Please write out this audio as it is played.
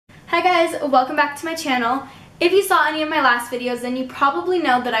Hi guys, welcome back to my channel. If you saw any of my last videos, then you probably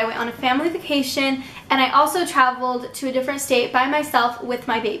know that I went on a family vacation and I also traveled to a different state by myself with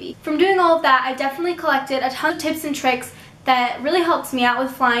my baby. From doing all of that, I definitely collected a ton of tips and tricks that really helped me out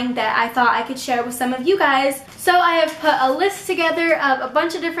with flying that I thought I could share with some of you guys. So I have put a list together of a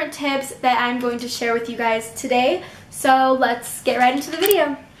bunch of different tips that I'm going to share with you guys today. So let's get right into the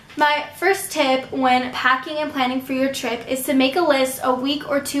video. My first tip when packing and planning for your trip is to make a list a week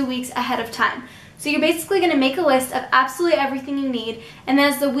or 2 weeks ahead of time. So you're basically going to make a list of absolutely everything you need, and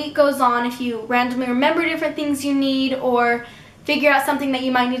then as the week goes on, if you randomly remember different things you need or figure out something that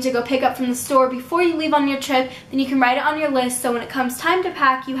you might need to go pick up from the store before you leave on your trip, then you can write it on your list so when it comes time to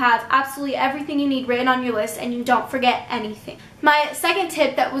pack, you have absolutely everything you need written on your list and you don't forget anything. My second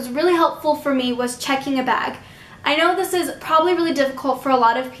tip that was really helpful for me was checking a bag. I know this is probably really difficult for a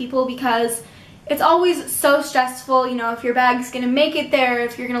lot of people because it's always so stressful, you know, if your bag's going to make it there,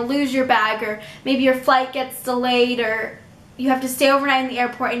 if you're going to lose your bag, or maybe your flight gets delayed, or you have to stay overnight in the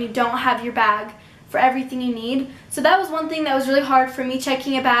airport and you don't have your bag for everything you need. So that was one thing that was really hard for me,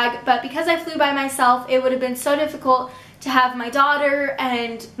 checking a bag, but because I flew by myself, it would have been so difficult to have my daughter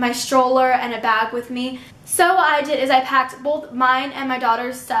and my stroller and a bag with me. So what I did is I packed both mine and my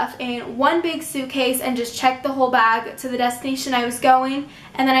daughter's stuff in one big suitcase and just checked the whole bag to the destination I was going,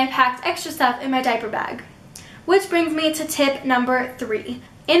 and then I packed extra stuff in my diaper bag. Which brings me to tip number 3.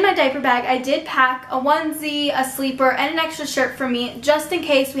 In my diaper bag, I did pack a onesie, a sleeper, and an extra shirt for me, just in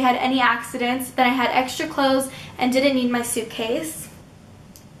case we had any accidents. Then I had extra clothes and didn't need my suitcase.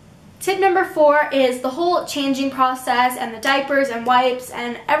 Tip number 4 is the whole changing process and the diapers and wipes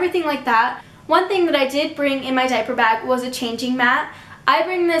and everything like that. One thing that I did bring in my diaper bag was a changing mat. I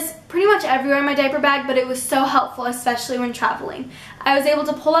bring this pretty much everywhere in my diaper bag, but it was so helpful, especially when traveling. I was able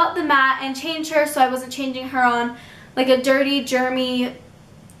to pull out the mat and change her so I wasn't changing her on like a dirty, germy,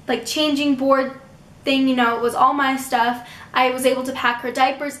 like changing board thing, you know, it was all my stuff. I was able to pack her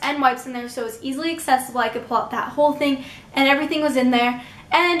diapers and wipes in there so it was easily accessible. I could pull out that whole thing and everything was in there.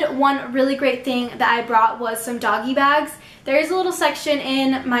 And one really great thing that I brought was some doggy bags. There is a little section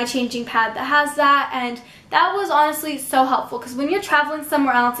in my changing pad that has that, and that was honestly so helpful because when you're traveling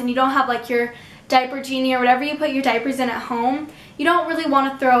somewhere else and you don't have like your diaper genie or whatever you put your diapers in at home, you don't really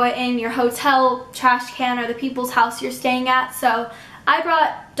want to throw it in your hotel trash can or the people's house you're staying at. So I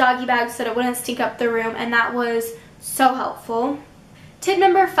brought doggy bags so that it wouldn't stink up the room, and that was so helpful. Tip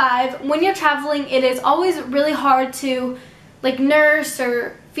number 5, when you're traveling, it is always really hard to like nurse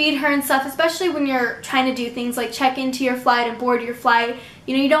or feed her and stuff, especially when you're trying to do things like check into your flight and board your flight.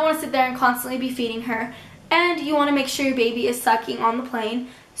 You know, you don't want to sit there and constantly be feeding her, and you want to make sure your baby is sucking on the plane.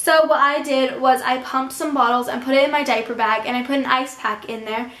 So what I did was I pumped some bottles and put it in my diaper bag, and I put an ice pack in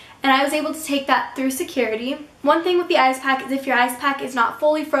there, and I was able to take that through security. One thing with the ice pack is if your ice pack is not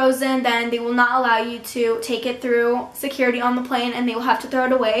fully frozen, then they will not allow you to take it through security on the plane, and they will have to throw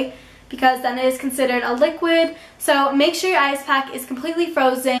it away because then it is considered a liquid. So make sure your ice pack is completely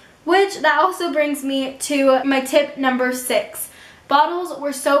frozen, which that also brings me to my tip number 6. Bottles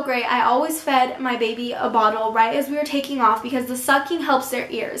were so great. I always fed my baby a bottle right as we were taking off because the sucking helps their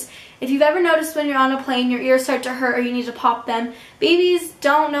ears. If you've ever noticed when you're on a plane your ears start to hurt or you need to pop them, babies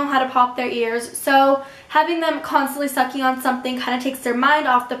don't know how to pop their ears, so having them constantly sucking on something kind of takes their mind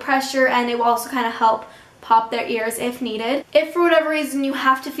off the pressure, and it will also kind of help pop their ears if needed. If for whatever reason you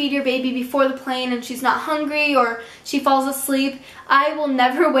have to feed your baby before the plane and she's not hungry or she falls asleep, I will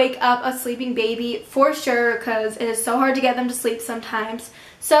never wake up a sleeping baby for sure because it is so hard to get them to sleep sometimes.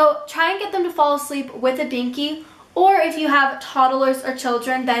 So try and get them to fall asleep with a binky, or if you have toddlers or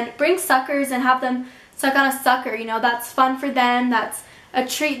children, then bring suckers and have them suck on a sucker. You know, that's fun for them, that's a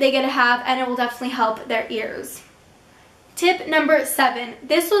treat they get to have, and it will definitely help their ears. Tip number 7.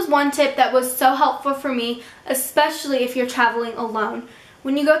 This was one tip that was so helpful for me, especially if you're traveling alone.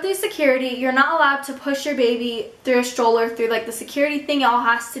 When you go through security, you're not allowed to push your baby through a stroller, through like the security thing. It all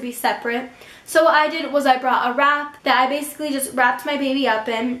has to be separate. So what I did was I brought a wrap that I basically just wrapped my baby up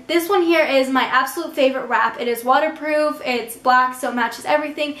in. This one here is my absolute favorite wrap. It is waterproof, it's black so it matches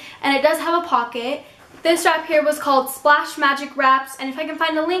everything, and it does have a pocket. This wrap here was called Splash Magic Wraps, and if I can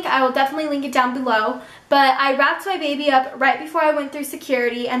find a link, I will definitely link it down below. But I wrapped my baby up right before I went through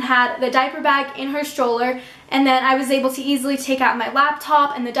security and had the diaper bag in her stroller, and then I was able to easily take out my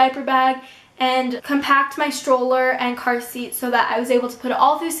laptop and the diaper bag and compact my stroller and car seat so that I was able to put it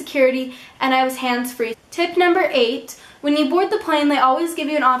all through security and I was hands-free. Tip number 8, when you board the plane, they always give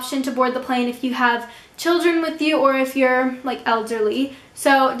you an option to board the plane if you have children with you or if you're like elderly.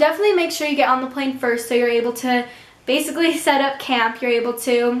 So definitely make sure you get on the plane first so you're able to basically set up camp. You're able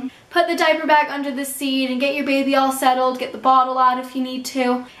to put the diaper bag under the seat and get your baby all settled, get the bottle out if you need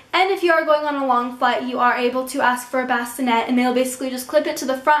to. And if you are going on a long flight, you are able to ask for a bassinet, and they'll basically just clip it to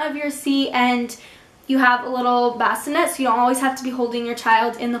the front of your seat and you have a little bassinet, so you don't always have to be holding your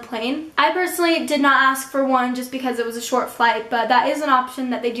child in the plane. I personally did not ask for one just because it was a short flight, but that is an option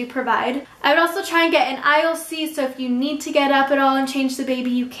that they do provide. I would also try and get an aisle seat, so if you need to get up at all and change the baby,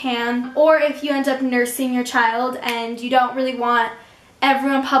 you can. Or if you end up nursing your child and you don't really want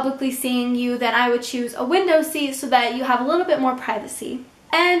everyone publicly seeing you, then I would choose a window seat so that you have a little bit more privacy.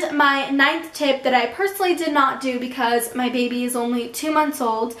 And my 9th tip that I personally did not do because my baby is only 2 months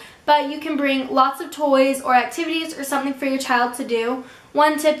old, but you can bring lots of toys or activities or something for your child to do.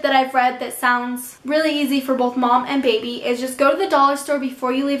 One tip that I've read that sounds really easy for both mom and baby is just go to the dollar store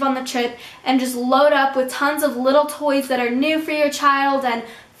before you leave on the trip and just load up with tons of little toys that are new for your child and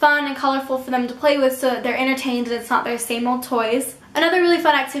fun and colorful for them to play with so that they're entertained and it's not their same old toys. Another really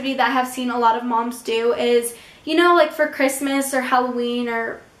fun activity that I have seen a lot of moms do is, you know, like for Christmas or Halloween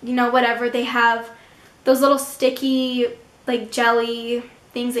or, you know, whatever, they have those little sticky, like jelly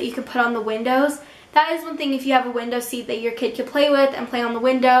things that you can put on the windows. That is one thing if you have a window seat that your kid can play with and play on the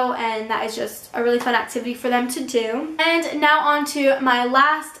window, and that is just a really fun activity for them to do. And now on to my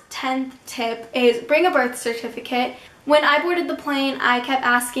last 10th tip is bring a birth certificate. When I boarded the plane, I kept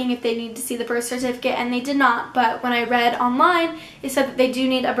asking if they need to see the birth certificate, and they did not, but when I read online, it said that they do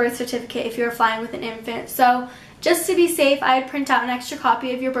need a birth certificate if you're flying with an infant. So just to be safe, I'd print out an extra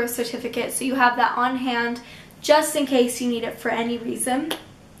copy of your birth certificate so you have that on hand just in case you need it for any reason.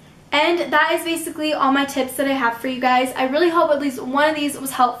 And that is basically all my tips that I have for you guys. I really hope at least one of these was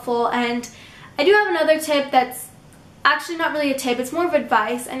helpful, and I do have another tip that's actually not really a tip, it's more of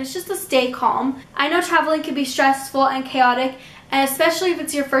advice, and it's just to stay calm. I know traveling can be stressful and chaotic, and especially if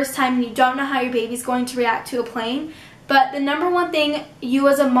it's your first time and you don't know how your baby's going to react to a plane. But the number one thing you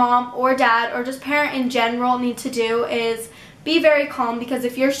as a mom or dad or just parent in general need to do is be very calm, because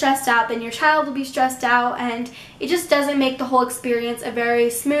if you're stressed out, then your child will be stressed out, and it just doesn't make the whole experience a very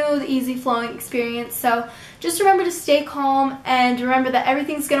smooth, easy flowing experience. So just remember to stay calm and remember that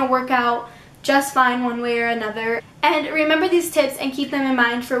everything's going to work out just fine one way or another. And remember these tips and keep them in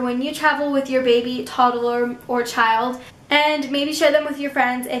mind for when you travel with your baby, toddler, or child, and maybe share them with your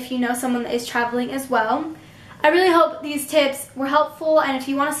friends if you know someone that is traveling as well. I really hope these tips were helpful, and if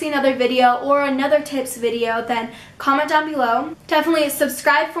you want to see another video or another tips video, then comment down below. Definitely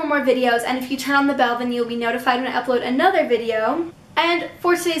subscribe for more videos, and if you turn on the bell, then you'll be notified when I upload another video. And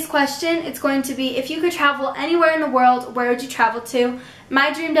for today's question, it's going to be, if you could travel anywhere in the world, where would you travel to?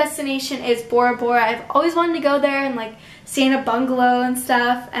 My dream destination is Bora Bora. I've always wanted to go there and like stay in a bungalow and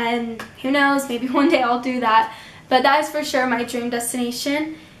stuff, and who knows, maybe one day I'll do that. But that is for sure my dream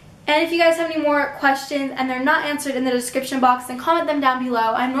destination. And if you guys have any more questions and they're not answered in the description box, then comment them down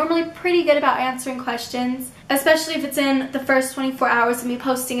below. I'm normally pretty good about answering questions, especially if it's in the first 24 hours of me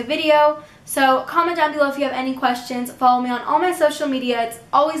posting a video. So comment down below if you have any questions. Follow me on all my social media. It's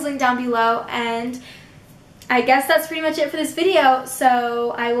always linked down below. And I guess that's pretty much it for this video.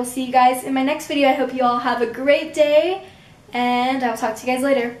 So I will see you guys in my next video. I hope you all have a great day, and I will talk to you guys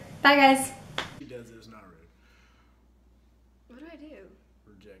later. Bye, guys. She does it, it's not rude. What do I do?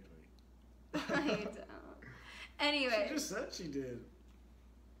 Reject me. I don't. Anyway. She just said she did.